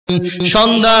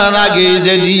সন্ধ্যার আগে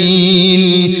যেদিন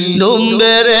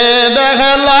ডুমবেরে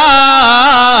বেলা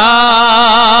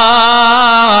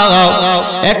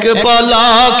এক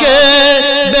পলকে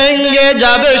ভেঙে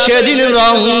যাবে সেদিন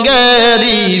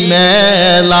রঙেরই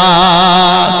মেলা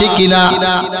ঠিক কিনা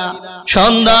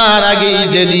সন্ধ্যার আগে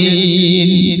যেদিন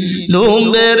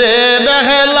ডুমবেরে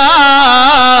বেলা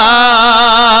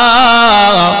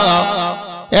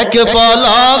এক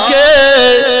পলকে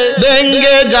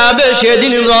ভেঙে যাবে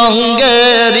সেদিন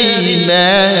রঙেরই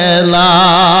মেলা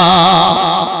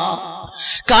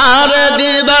কার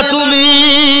দিবা তুমি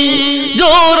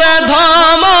জোরে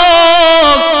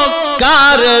ধমক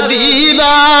কার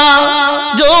দিবা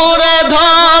জোরে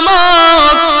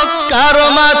ধমক কার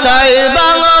মাথায়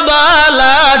বাংলা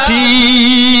লাঠি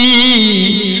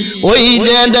ওই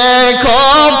যে দেখো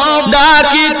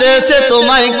ডাকিতেছে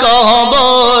তোমায়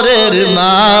কবরের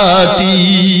মাটি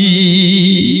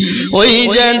ওই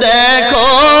যে দেখো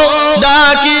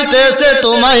ডাকিতেছে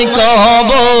তোমায়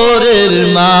কবরের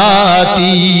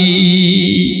মাটি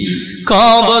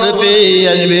খবর পেয়ে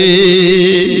আসবে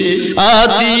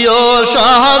আত্মীয়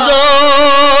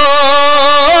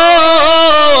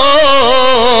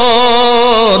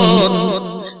স্বজন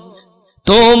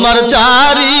তোমার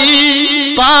চারি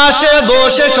পাশে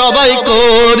বসে সবাই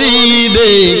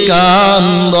করিবে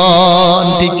কান্দন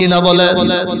ঠিক কিনা বলেন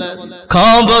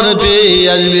খবর পেয়ে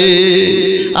আসবে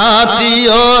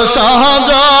আত্মীয়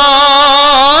স্বজন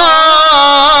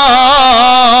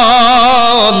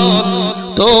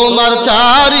তোমার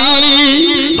চারি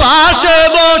পাশে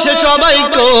বসে সবাই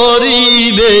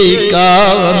করিবে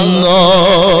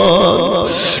কান্দন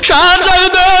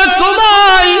সাজাইবে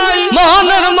তোমায়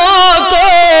মনের মতো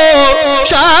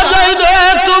সাজাইবে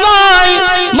তোমায়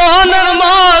মনের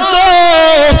মতো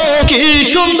কি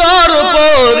সুন্দর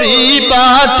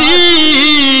পরিপাটি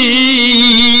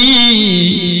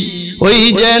ওই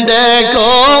যে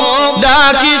দেখো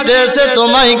ডাকিতেছে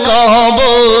তোমায়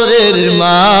কবরের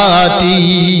মাটি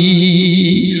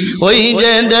ওই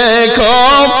যে দেখো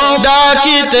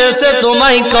ডাকিতেছে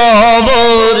তোমায়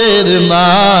কবরের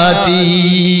মাটি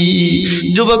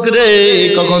যুবক রে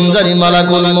কখন জানি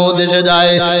মালাকুল মউত এসে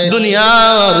যায়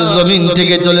দুনিয়ার জমিন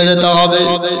থেকে চলে যেতে হবে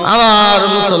আমার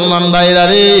মুসলমান ভাইরা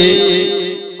রে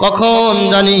কখন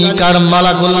জানি কার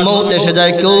মালাকুল মউত এসে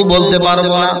যায় কেউ বলতে পারবো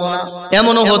না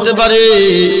এমনও হতে পারে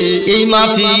এই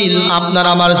মাহফিল আপনার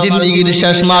আমার জিন্দেগীর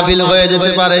শেষ মাহফিল হয়ে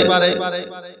যেতে পারে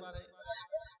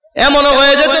এমনও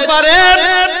হয়ে যেতে পারে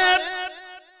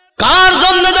কার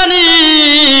জন্য জানি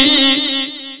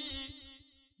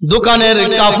দোকানের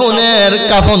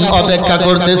কাফন অপেক্ষা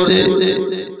করতেছে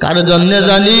কার জন্য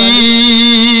জানি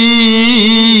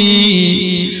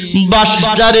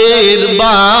বাসটারের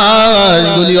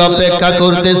বাসগুলি অপেক্ষা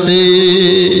করতেছে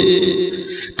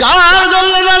কার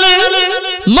জন্য জানি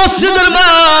মসজিদের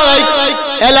মাইক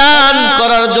এলান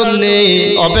করার জন্য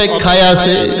অপেক্ষায়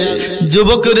আছে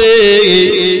যুবক রে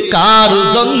কার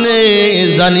জন্য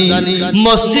জানি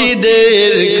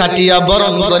মসজিদের খাটিয়া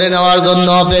বরণ করে নেওয়ার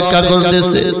জন্য অপেক্ষা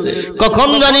করতেছে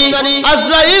কখন জানি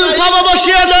আজরাইল থাবা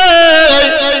বসিয়ে দেয়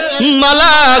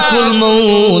মালাকুল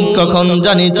মউত কখন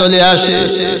জানি চলে আসে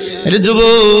রে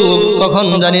যুবক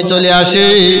কখন জানি চলে আসে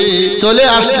চলে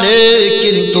আসলে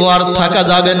কিন্তু আর থাকা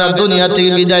যাবে না দুনিয়া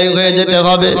থেকে বিদায় হয়ে যেতে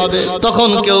হবে তখন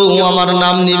কেউ আমার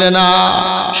নাম নিবে না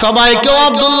সবাই কেউ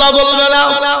আব্দুল্লাহ বলবে না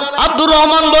আব্দুর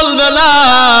রহমান বলবে না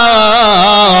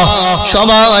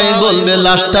সবাই বলবে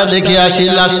লাশটা দেখে আসি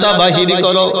লাশটা বাহির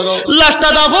করো লাশটা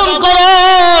দাফন করো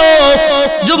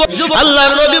যুবক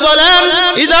আল্লাহর নবী বলেন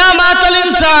ইদা মাতাল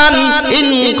ইনসান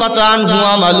ইনকাতা আনহু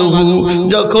আমালুহু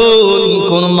যখন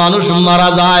কোন মানুষ মারা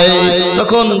যায়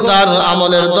তখন তার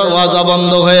আমলের দরজা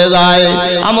বন্ধ হয়ে যায়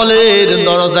আমলের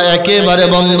দরজা একেবারে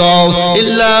বন্ধ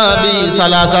ইল্লা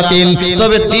বিসালাসাতিন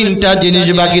তবে তিনটা জিনিস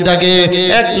বাকি থাকে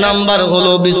এক নাম্বার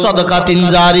হলো বিসাদাকাতিন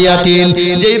জারিয়াতিন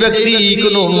যেই ব্যক্তি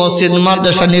কোনো মসজিদ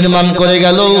মাদ্রাসা নির্মাণ করে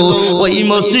গেল ওই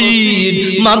মসজিদ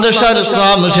মাদ্রাসার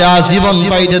সব সে আজীবন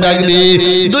পাইতে থাকবে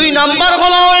দুই নাম্বার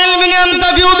হলো ইলমিন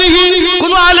ইয়ানতাফিউ বিহি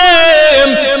কোন আলেম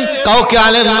কাউকে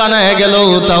আলেম বানায় গেল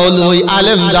তাহলে ওই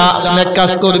আলেম যা নেক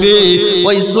কাজ করবে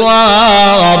ওই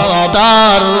সওয়াব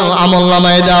তার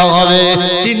আমলনামায় দেওয়া হবে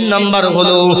তিন নাম্বার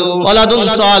হলো ওয়ালাদুন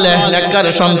সালেহ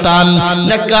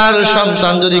নেককার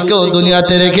সন্তান যদি কেউ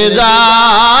দুনিয়াতে রেখে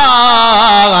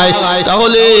যায়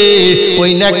তাহলে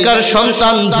ওই নেককার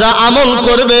সন্তান যা আমল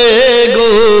করবে গো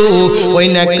ওই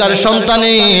নেককার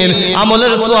সন্তানের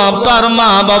আমলের সওয়াব তার মা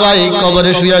বাবাই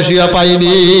কবরে শুয়া শুয়া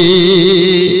পাইবে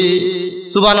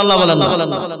সুবহানাল্লাহ বলেন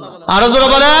আরো জোরে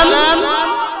বলেন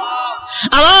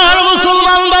আমার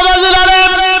মুসলমান বাবাজিরা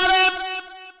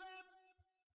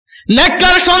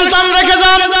নেককার সন্তান রেখে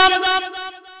যান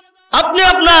আপনি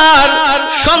আপনার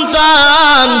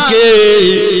সন্তানকে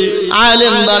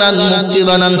আলেম বানান, মুফতি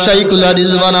বানান, শাইখুল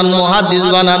হাদিস বানান, মুহাদ্দিস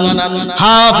বানান,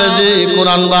 হাফেজে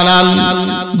কোরআন বানান।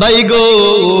 ভাই গো,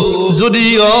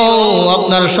 যদিও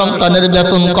আপনার সন্তানের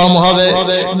বেতন কম হবে,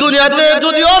 দুনিয়াতে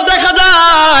যদিও দেখা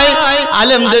যায়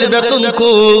আলেমদের বেতন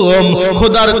কম,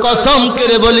 খোদার কসম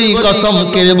করে বলি, কসম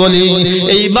করে বলি,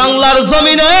 এই বাংলার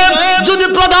জমিনে যদি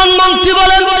প্রধানমন্ত্রী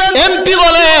বলেন, এমপি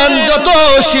বলেন, যত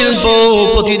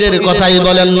শিল্পপতিদের কথাই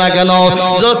বলেন না কেন,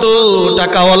 যত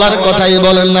টাকাওয়ালার কথাই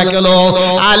বলেন না কেন,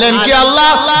 আলেমকে আল্লাহ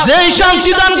যেই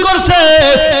শান্তি দান করছে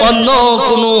অন্য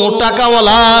কোন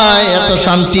টাকাওয়ালায় এত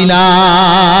শান্তি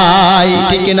নাই,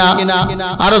 ঠিক না?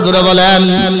 আরো জোরে বলেন।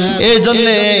 এই জন্য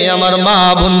আমার মা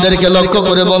বোনদেরকে লক্ষ্য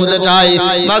করে বলতে চাই,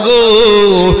 মাগো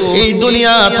এই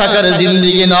দুনিয়া থাকার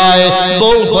জিন্দেগি নয়।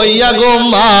 বউ হইয়া গো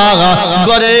মা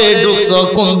ঘরে ঢুকছো,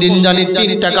 কোন দিন জানি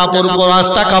 3 টাকা পর 5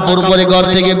 টাকা পরে ঘর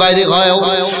থেকে বাইরে হয়,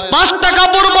 5 টাকা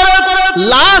পরে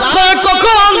লাশ হয়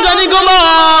কখন জানি গো মা,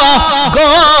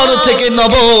 ঘর থেকে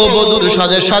নববধূর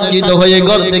সাজে সজ্জিত হয়ে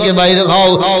ঘর থেকে বাইরে হও।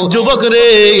 যুবক রে,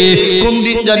 কোন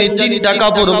দিন জানি 3 টাকা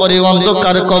পরে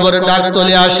অন্ধকার কবরে ডাক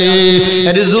চলে আসে।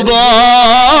 আরে যুবক,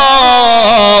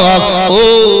 ও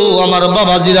আমার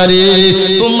বাবাজিরা রে,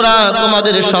 তোমরা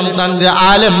তোমাদের সন্তানকে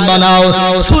আলেম বানাও,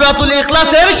 সূরাতুল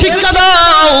ইখলাসের শিক্ষা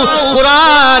দাও,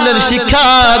 কোরআনের শিক্ষা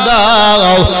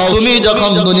দাও। তুমি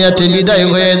যখন দুনিয়াতে বিদায়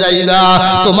হয়ে যাইবা,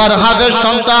 তোমার হাফেজ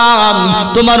সন্তান,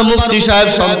 তোমার মুফতি সাহেব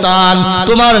সন্তান,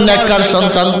 তোমার নেককার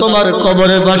সন্তান তোমার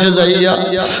কবরের পাশে যাইয়া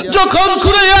যখন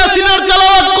সূরা ইয়াসিনের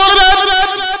তেলাওয়াত করবে,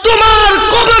 তোমার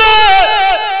কবরে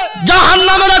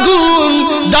জাহান্নামের আগুন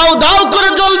দাউ দাউ করে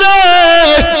জ্বলবে।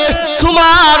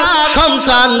 তোমার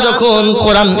সন্তান যখন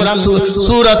কোরআন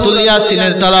সূরাতুল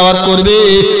ইয়াসিনের তেলাওয়াত করবে,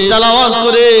 তেলাওয়াত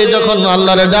করে যখন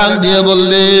আল্লাহর ডাক দিয়ে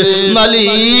বলবে, মালিক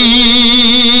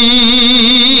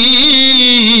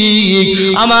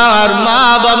আমার মা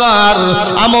বাবার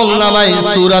আমল নামায়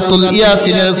সূরাতুল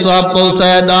ইয়াসিনের সওয়াব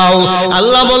পৌঁছায় দাও।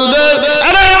 আল্লাহ বলবে,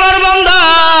 আরে আমার বান্দা,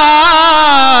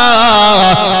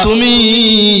 তুমি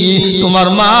তোমার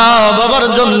মা বাবার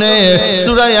জন্য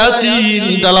সূরা ইয়াসিন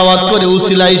তেলাওয়াত করে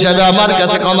উসিলা হিসাবে আমার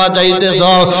কাছে ক্ষমা চাইতেছ।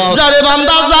 যারে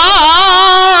বান্দা যা,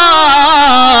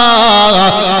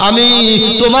 আমি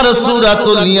তোমার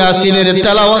সূরাতুল ইয়াসিনের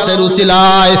তেলাওয়াতের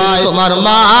উসিলায় তোমার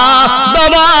মা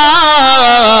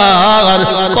বাবার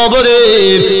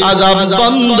কবরের আযাব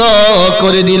বন্ধ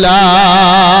করে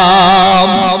দিলাম।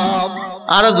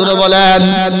 আর জোরে বলেন।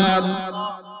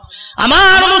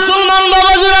 আমার মুসলমান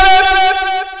বাবাজিরা,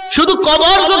 শুধু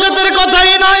কবর জগতের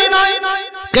কথাই নয়,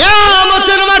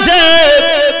 কিয়ামতের মাঠে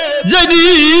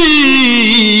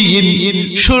যেদিন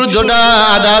সূর্যটা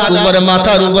আদাত উপরে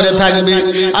মাথার উপরে থাকবে,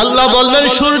 আল্লাহ বলবেন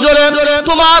সূর্যরে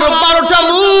তোমার 12টা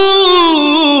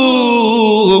মুখ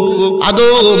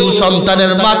আদম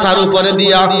সন্তানের মাথার উপরে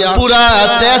দিয়া পুরা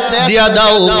তেজ দিয়া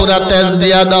দাও, পুরা তেজ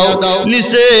দিয়া দাও।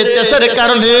 নিচে তেজের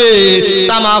কারণে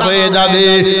তামা হয়ে যাবে,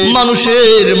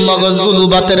 মানুষের মগজগুলো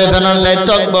বাতের ফেনার নাই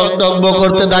টকবক টকবক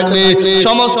করতে থাকবে,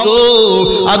 সমস্ত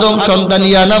আদম সন্তান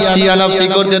ইয়া নাফসি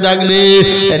করতে থাকবে।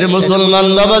 এর মুসলমান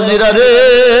বাবাজিরা রে,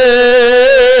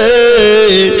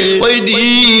 ওই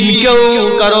দিন কেউ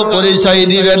কারো পরিচয়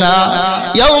দিবে না।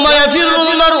 ইয়াউমা ইয়াফিরুল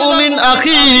মারউ মিন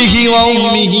আখিহি ওয়া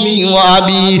উম্মিহি ওয়া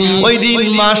আবি, ওই দিন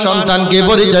মা সন্তানকে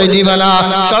পরিচয় দিবে না,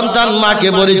 সন্তান মাকে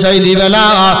পরিচয় দিবে না,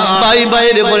 ভাই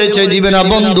ভাইয়ের পরিচয় দিবে না,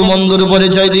 বন্ধু বন্ধুর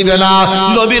পরিচয় দিবে না।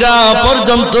 নবীরা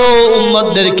পর্যন্ত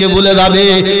উম্মতদেরকে বলে যাবে,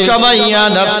 সবাই ইয়া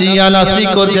নাফসি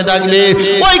করতে থাকবে।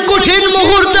 ওই কঠিন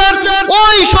মুহূর্তের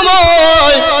ওই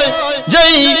সময়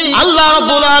যেই আল্লাহ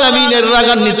রাব্বুল আলামিনের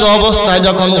রাগান্বিত অবস্থায়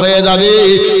যখন হয়ে যাবে,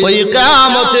 ওই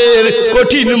কিয়ামতের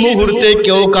কঠিন মুহূর্তে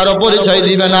কেউ কারো পরিচয়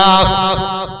দিবে না।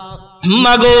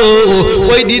 মাগো,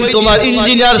 ওই দিন তোমার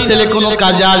ইঞ্জিনিয়ার ছেলে কোনো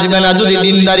কাজে আসবে না যদি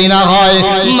দিনদারি না হয়।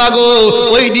 মাগো,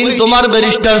 ওই দিন তোমার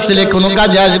ব্যারিস্টার ছেলে কোনো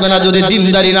কাজে আসবে না যদি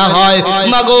দিনদারি না হয়।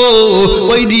 মাগো,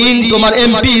 ওই দিন তোমার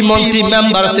এমপি মন্ত্রী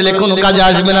মেম্বার ছেলে কোনো কাজে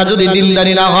আসবে না যদি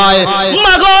দিনদারি না হয়।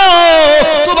 মাগো,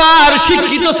 তোমার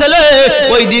শিক্ষিত ছেলে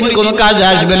ওই দিন কোনো কাজে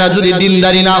আসবে না যদি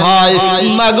দিনদারি না হয়।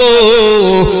 মাগো,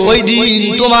 ওই দিন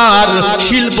তোমার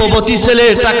শিল্পপতি ছেলে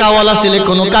টাকাওয়ালা ছেলে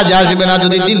কোনো কাজে আসবে না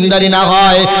যদি দিনদারি না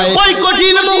হয়। ওই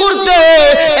কঠিন মুহূর্তে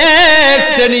এক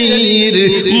শ্রেণীর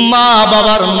মা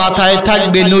বাবার মাথায়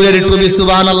থাকবে নূরের টুপি।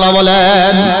 সুবহানাল্লাহ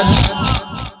বলেন।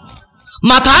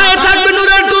 মাথায় থাকবে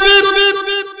নূরের টুপি,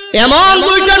 এমন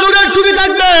 2টা নূরের টুপি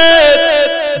থাকবে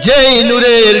যেই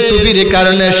নূরের টুপির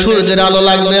কারণে সূর্যের আলো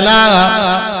লাগবে না,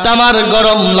 তামার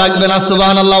গরম লাগবে না।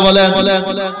 সুবহানাল্লাহ বলেন।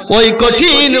 ওই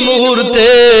কঠিন মুহূর্তে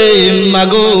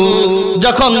মাগো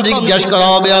যখন জিজ্ঞাসা করা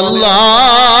হবে, আল্লাহ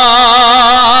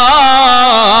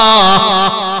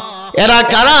এরা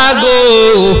কারা গো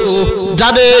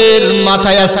যাদের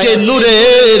মাথায় আজকে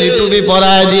নূরের টুপি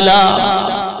পরায় দিলা?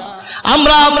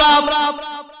 আমরা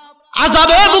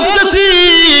আযাবে ভুগতেছি,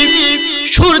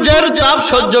 সূর্যের তাপ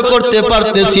সহ্য করতে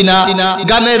পারতেছি না,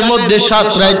 গামের মধ্যে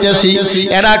সাঁতরাইতেছি।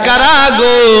 এরা কারা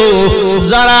গো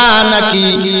যারা নাকি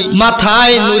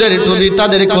মাথায় নূরের টুপি,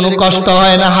 তাদের কোনো কষ্ট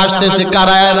হয় না, হাসতেছে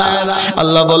কারা এরা?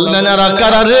 আল্লাহ বললেন এরা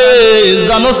কারা রে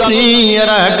জানোস নি?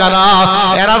 এরা কারা?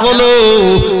 এরা হলো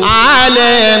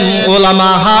আলেম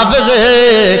ওলামা হাফেজে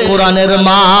কোরআনের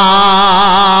মা।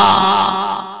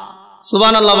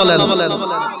 সুবহানাল্লাহ বলেন।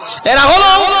 এরা হলো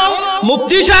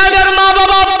মুফতি সাহেবের মা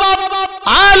বাবা,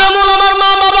 আলেম ওলামার মা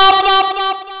বাবা।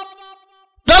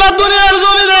 তারা দুনিয়ার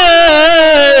জমিনে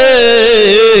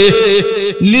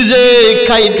নিজে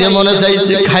খাইতে মনে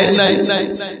চাইছে খায় নাই,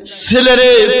 ছেলেরে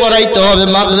পড়াইতে হবে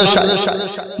মাদ্রাসা,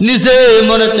 নিজে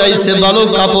মনে চাইছে ভালো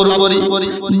কাপড় পরি,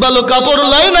 ভালো কাপড়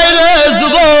লাই নাই রে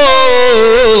যুবক।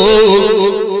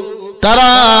 তারা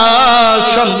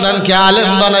সন্তানকে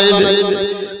আলেম বানাইবে,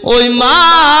 ওই মা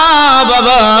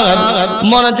বাবা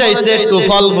মনে চাইছে একটু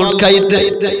ফল ফুট খাইতে।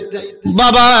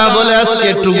 বাবা বলে আজকে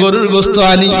একটু গরুর গোস্ত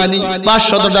আনি,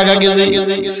 500 টাকা কেজি।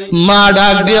 মা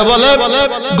ডাক দিয়ে বলে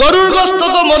গরুর গোস্ত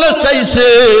তো মনে চাইছে,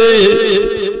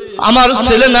 আমার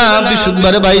ছেলে না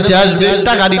বৃহস্পতিবারে বাড়িতে আসবে,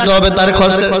 টাকা দিতে হবে তার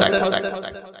খরচে।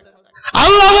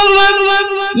 আল্লাহ বললেন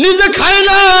নিজে খায়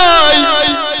নাই,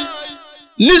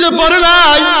 নিজে পড়ে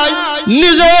নাই,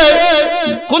 নিজে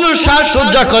কোন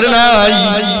সাজসজ্জা করে নাই,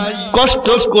 কষ্ট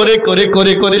করে করে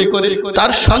করে করে করে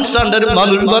তার সন্তানদের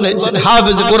মানুষ বানাইছে,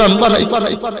 হাফেজ কোরআন বানাইছে।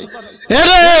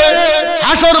 এরে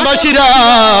হাসরবাসীরা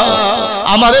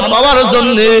আমারে পাওয়ার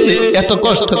জন্য এত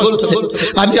কষ্ট করছে,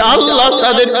 আমি আল্লাহ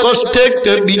তাদের কষ্টে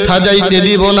একটু বৃথা যাইতে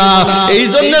দিব না। এই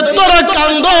জন্য তোরা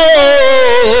কান্দ,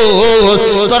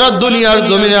 তোরা দুনিয়ার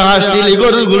জমিনে হাসছিলি,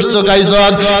 গরুর গোশত খাইছ,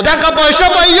 টাকা পয়সা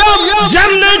পাইয়া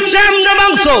যেমনে যেমনে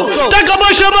মাংস, টাকা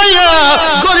পয়সা পাইয়া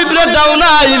গরিবরা দাও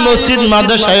নাই, মসজিদ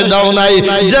মাদ্রাসায় দাও নাই,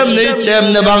 যেমনে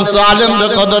যেমনে মাংস, আলেমরা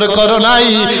কদর করো নাই।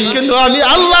 কিন্তু আমি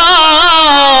আল্লাহ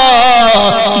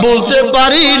বলতে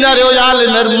পারি না রে, ওই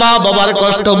আলেমের মা বাবার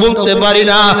কষ্ট বলতে পারি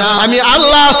না। আমি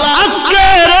আল্লাহ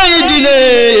আজকের এই দিনে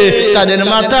তাদের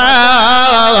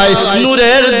মাথায়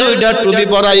নূরের 2টা টুপি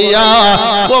পরাইয়া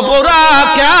পুরা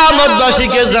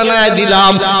কিয়ামতবাসীকে জানায়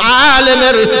দিলাম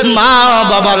আলেমের মা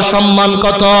বাবার সম্মান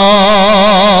কত।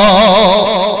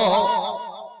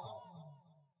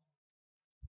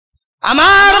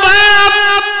 আমার ভাইরা,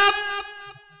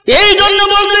 এই জন্য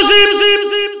বলতেছি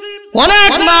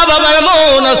অনেক মা বাবা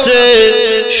এমন আছে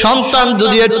সন্তান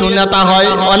যদি একটু নেতা হয়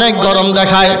অনেক গরম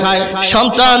দেখায়,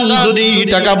 সন্তান যদি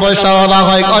টাকা পয়সাওয়ালা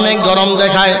হয় অনেক গরম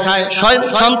দেখায়,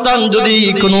 সন্তান যদি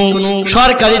কোনো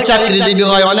সরকারি চাকরিজীবী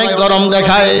হয় অনেক গরম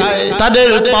দেখায়। তাদের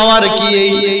পাওয়ার কি?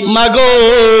 এই মাগো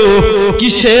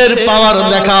কিসের পাওয়ার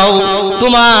দেখাও?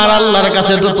 তোমার আল্লাহর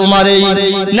কাছে তো তোমার এই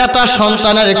নেতা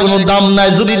সন্তানের কোনো দাম নাই।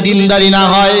 যদি দিনদারি না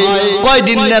হয়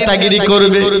কয়দিন নেতাগিরি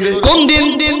করবে? কোন দিন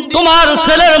তোমার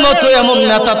ছেলের মতো এমন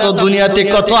নেতা তো দুনিয়াতে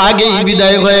কত আগেই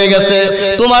বিদায় হয়ে গেছে।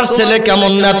 তোমার ছেলে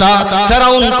কেমন নেতা?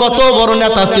 ফেরাউন কত বড়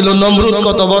নেতা ছিল, নমরুদ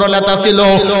কত বড় নেতা ছিল,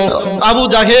 আবু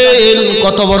জাহেল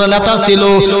কত বড় নেতা ছিল।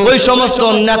 ওই সমস্ত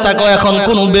নেতাকে এখন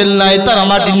কোনো বেল নাই, তারা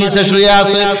মাটির নিচে শুয়ে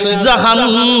আছে,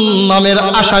 জাহান্নামের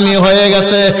আসামি হয়ে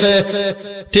গেছে।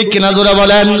 ঠিক কিনা জোরে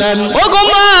বলেন? ও গো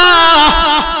মা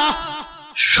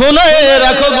শুনে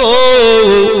রাখো গো,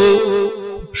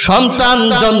 সন্তান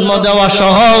জন্ম দেওয়া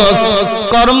সহজ,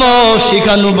 কর্ম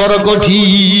শিখানো বড়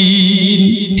কঠিন।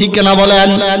 ঠিক না বলেন?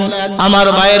 আমার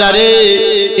ভাইরা রে,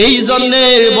 এই জন্য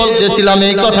বলতেছিলাম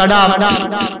এই কথাটা।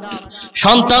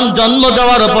 সন্তান জন্ম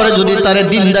দেওয়ার পরে যদি তারে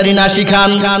দিনদারি না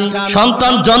শিখান,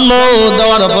 সন্তান জন্ম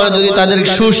দেওয়ার পরে যদি তাদের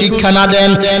সুশিক্ষা না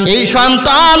দেন, এই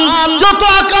সন্তান যত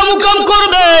আকামুকাম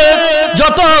করবে,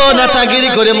 যত নেতাগিরি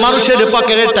করে মানুষের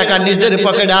পকেটের টাকা নিজের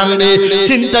পকেটে আনবে,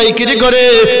 ছিনতাইগিরি করে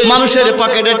মানুষের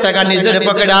পকেটের টাকা নিজের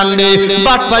পকেটে আনবে,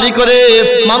 বাটপারি করে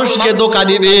মানুষকে ধোঁকা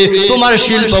দিবে, তোমার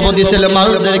শিল্পপতি ছেলে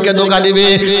মানুষদেরকে ধোঁকা দিবে,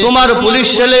 তোমার পুলিশ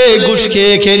ছেলে ঘুষ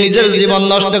খেয়ে খেয়ে নিজের জীবন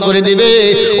নষ্ট করে দিবে।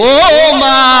 ও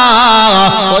মা,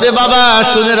 ওরে বাবা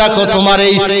শুনে রাখো, তোমার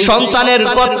এই সন্তানের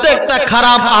প্রত্যেকটা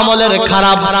খারাপ আমলের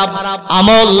খারাপ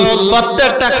আমল,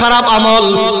 প্রত্যেকটা খারাপ আমল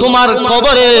তোমার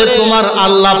কবরে তোমার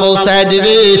আল্লাহ পৌঁছায়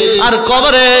দিবে। আর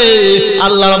কবরে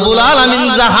আল্লাহ রাব্বুল আলামিন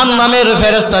জাহান্নামের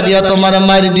ফেরেশতা দিয়া তোমার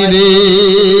মার দিবে।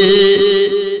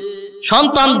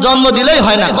 সন্তান জন্ম দিলেই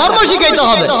হয় না, কর্ম শিখাইতে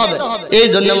হবে। এই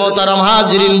জন্য মোহতারাম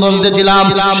হাজিরিন বলতেছিলাম,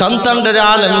 সন্তানদের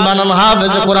আলেম বানান,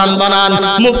 হাফেজ কোরআন বানান,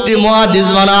 মুফতি মুহাদ্দিস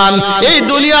বানান। এই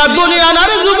দুনিয়া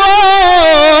নারে যুবক,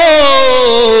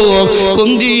 কোন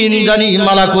দিন জানি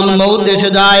মালাকুল মউত এসে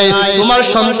যায়। তোমার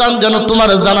সন্তান যেন তোমার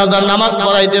জানাজার নামাজ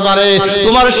পড়াইতে পারে,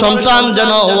 তোমার সন্তান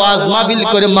যেন ওয়াজ মাহফিল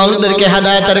করে মানুষদেরকে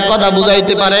হেদায়েতের কথা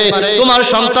বুঝাইতে পারে, তোমার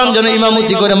সন্তান যেন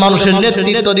ইমামতি করে মানুষের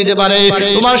নেতৃত্ব দিতে পারে,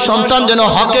 তোমার সন্তান যেন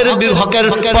হকের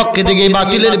পক্ষে থেকে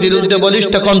বাতিলের বিরুদ্ধে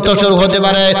বলিষ্ঠ কণ্ঠস্বর হতে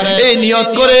পারে। এই নিয়ত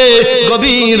করে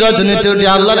গভীর রজনীতে উঠে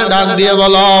আল্লাহর ডাক দিয়ে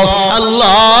বলো,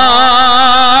 আল্লাহ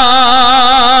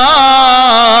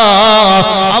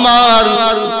আমার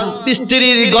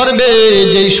স্ত্রীর গর্ভে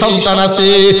যেই সন্তান আছে,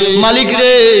 মালিক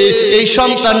রে এই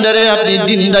সন্তানটারে আপনি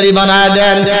দিনদারি বানায়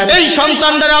দেন, এই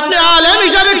সন্তানটারে আপনি আলেম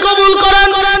হিসাবে কবুল করেন,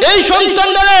 এই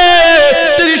সন্তানটারে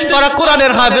 30 পারা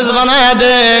কোরআনের হাফেজ বানায়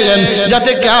দেন,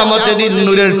 যাতে কিয়ামতের দিন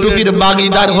নূরের টুপির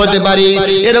বাগিদার হতে পারি।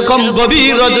 এরকম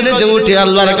গভীর রজনীতে উঠে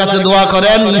আল্লাহর কাছে দোয়া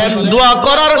করেন। দোয়া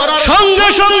করার সঙ্গে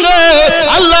সঙ্গে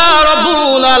আল্লাহ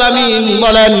রাব্বুল আলামিন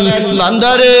বলেন,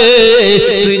 বান্দারে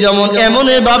তুই যেমন এমন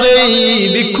ভাবেই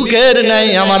ভিক্ষুকের নাই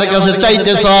আমার কাছে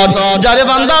চাইতেছ, যারে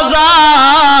বান্দা যা,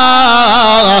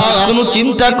 কোনো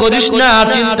চিন্তা করিস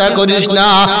না,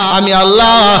 আমি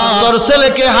আল্লাহ তোর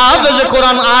ছেলেকে হাফেজ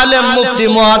কোরআন আলেম মুফতি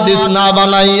মুহাদ্দিস না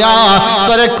বানাইয়া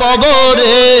তোরে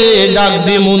কবরে ডাক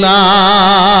দিমু না।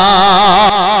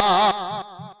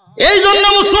 এই জন্য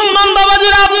মুসলমান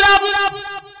বাবাজিরা,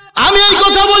 আমি এই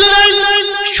কথা বলি নাই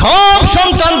সব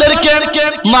সন্তানদেরকে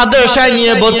মাদ্রাসায়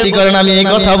নিয়ে ভর্তি করেন, আমি এই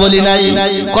কথা বলি নাই।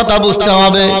 কথা বুঝতে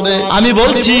হবে। আমি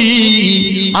বলছি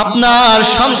আপনার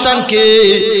সন্তানকে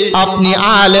আপনি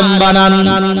আলেম বানান,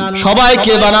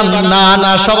 সবাইকে বানান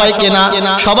না, সবাইকে না।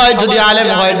 সবাই যদি আলেম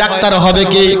হয় ডাক্তার হবে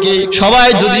কে? সবাই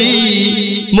যদি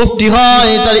মুফতি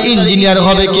হয় তার ইঞ্জিনিয়ার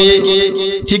হবে কে?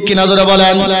 ঠিক কিনা জোরে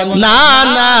বলেন?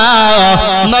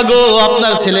 না গো,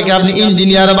 আপনার ছেলেকে আপনি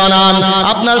ইঞ্জিনিয়ার বানান,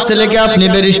 আপনার ছেলেকে আপনি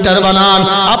ব্যারিস্টার বানান,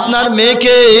 আপনার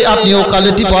মেয়েকে আপনি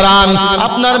ওকালতি পড়ান,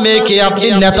 আপনার মেয়েকে আপনি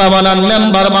নেতা বানান,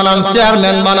 মেম্বার বানান,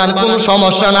 চেয়ারম্যান বানান, কোনো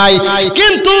সমস্যা নাই।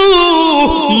 কিন্তু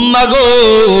মাগো,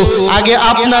 আগে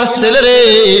আপনার ছেলেরে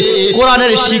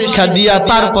কোরআনের শিক্ষা দিয়া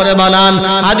তারপরে বানান,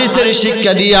 হাদিসের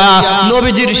শিক্ষা দিয়া,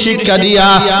 নবীজির শিক্ষা দিয়া,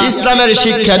 ইসলামের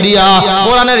শিক্ষা দিয়া,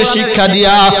 কোরআনের শিক্ষা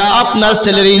দিয়া আপনার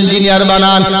ছেলের ইঞ্জিনিয়ার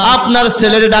বানান, আপনার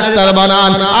ছেলের ডাক্তার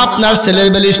বানান, আপনার ছেলের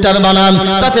ব্যারিস্টার বানান।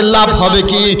 তাতে লাভ হবে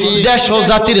কি? দেশ ও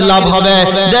জাতির লাভ হবে,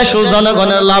 দেশ ও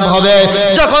জনগণের লাভ হবে।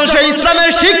 যখন সেই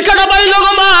ইসলামের শিক্ষাটা পাইল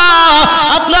গো মা,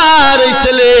 আপনার এই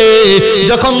ছেলে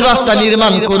যখন রাস্তা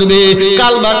নির্মাণ করবে,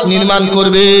 কালভার্ট নির্মাণ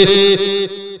করবে,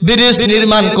 ব্রিজ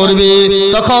নির্মাণ করবে,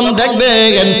 তখন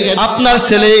দেখবেন আপনার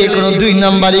ছেলে কোনো 2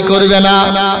 নাম্বারই করবে না,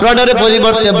 রডের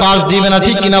পরিবর্তে বাঁশ দিবে না।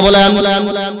 ঠিক কিনা বলেন?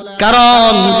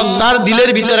 কারণ তার দিলের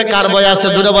ভিতরে কার ভয় আছে?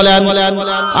 জোরে বলেন,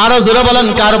 আরো জোরে বলেন,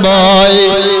 কার ভয়?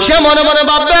 সে মনে মনে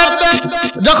ভাববে,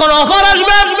 যখন অফার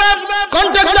আসবে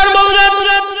কন্ট্রাক্টর বলবেন,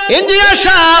 ইঞ্জিনিয়ার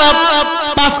সাহেব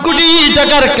 5 কোটি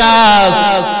টাকার কাজ,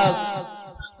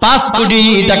 5 কোটি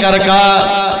টাকার কাজ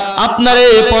আপনারে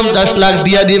 50 লাখ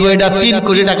দিয়া দিব, এটা 3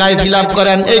 কোটি টাকায় ফিল আপ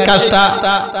করেন। এই কাজটা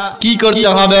কি করতে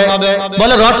হবে?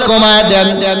 বলে রড কমায় দেন,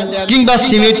 কিংবা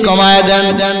সিমেন্ট কমায় দেন,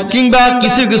 কিংবা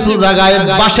কিছু কিছু জায়গায়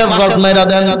বাঁশের রড মেরা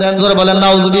দেন। জোরে বলেন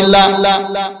নাউজুবিল্লাহ।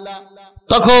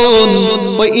 তখন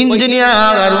ওই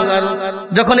ইঞ্জিনিয়ার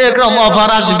যখন এরকম অফার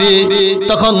আসবে,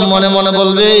 তখন মনে মনে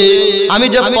বলবে, আমি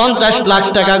যে 50 লাখ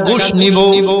টাকা ঘুষ নিব,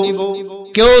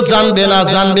 কেউ জানবে না,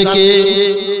 জানবে কে?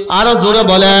 আরো জোরে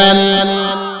বলেন।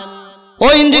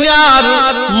 ওই ইঞ্জিনিয়ার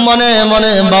মনে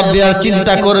মনে ভাববে আর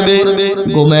চিন্তা করবে,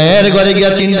 ঘুমের ঘরে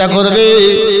গিয়ে চিন্তা করবে,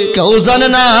 কেউ জানে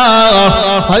না,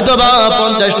 হয়তোবা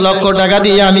 50 লক্ষ টাকা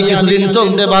দিয়ে আমি কিছুদিন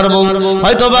চলতে পারবো,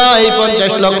 হয়তোবা এই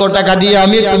 50 লক্ষ টাকা দিয়ে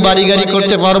আমি একটু বাড়ি গাড়ি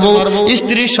করতে পারবো,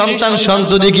 স্ত্রী সন্তান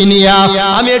সন্ততিকে নিয়ে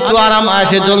আমি একটু আরাম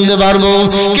আয়েশে চলতে পারবো।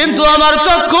 কিন্তু আমার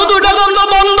চক্ষু দুটো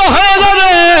বন্ধ হয়ে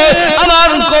যাবে, আমার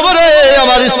কবরে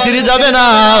আমার স্ত্রী যাবে না,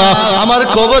 আমার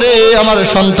কবরে আমার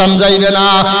সন্তান যাইবে না,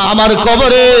 আমার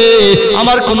কবরে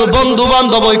আমার কোনো বন্ধু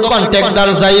বান্ধব ওই কন্ট্রাক্টর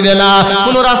যাইবে না,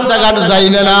 কোনো রাস্তাঘাট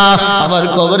যাইবে না, আমার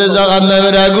কবরে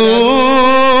জাহান্নামের আগুন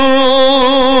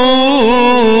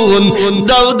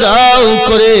দাউ দাউ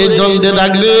করে জ্বলতে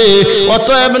থাকবে।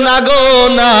 অতএব না গো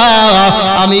না,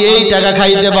 আমি এই টাকা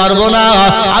খাইতে পারবো না।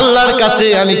 আল্লাহর কাছে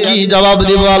আমি কি জবাব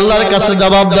দিব? আল্লাহর কাছে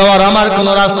জবাব দেওয়ার আমার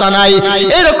কোনো রাস্তা নাই।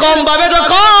 এরকম ভাবে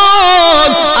যখন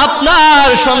আপনার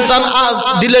সন্তান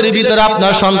দিলের ভিতরে,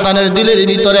 আপনার সন্তানের দিলের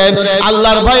ভিতরে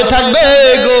আল্লাহর ভয় থাকবে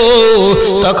গো,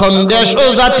 তখন দেশ ও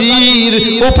জাতির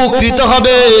উপকৃত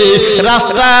হবে।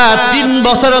 রাস্তা 3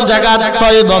 বছরের জায়গা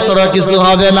 6 বছরও কিছু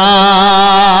হবে না।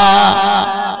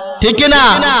 ঠিক না?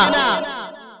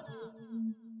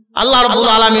 আল্লাহ রাব্বুল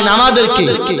আলামিন আমাদেরকে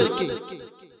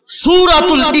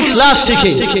সূরাতুল ইখলাস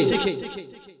শিখে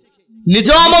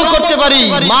নিজে আমল করতে পারি।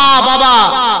 মা বাবা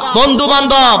বন্ধু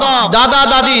বান্ধব দাদা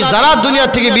দাদি যারা দুনিয়া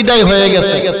থেকে বিদায় হয়ে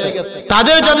গেছে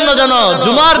তাদের জন্য যেন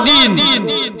জুমার দিন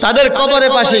তাদের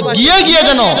কবরের পাশে গিয়ে গিয়ে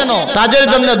যেন তাদের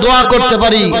জন্য দোয়া করতে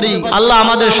পারি। আল্লাহ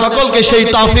আমাদের সকলকে সেই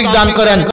তৌফিক দান করেন।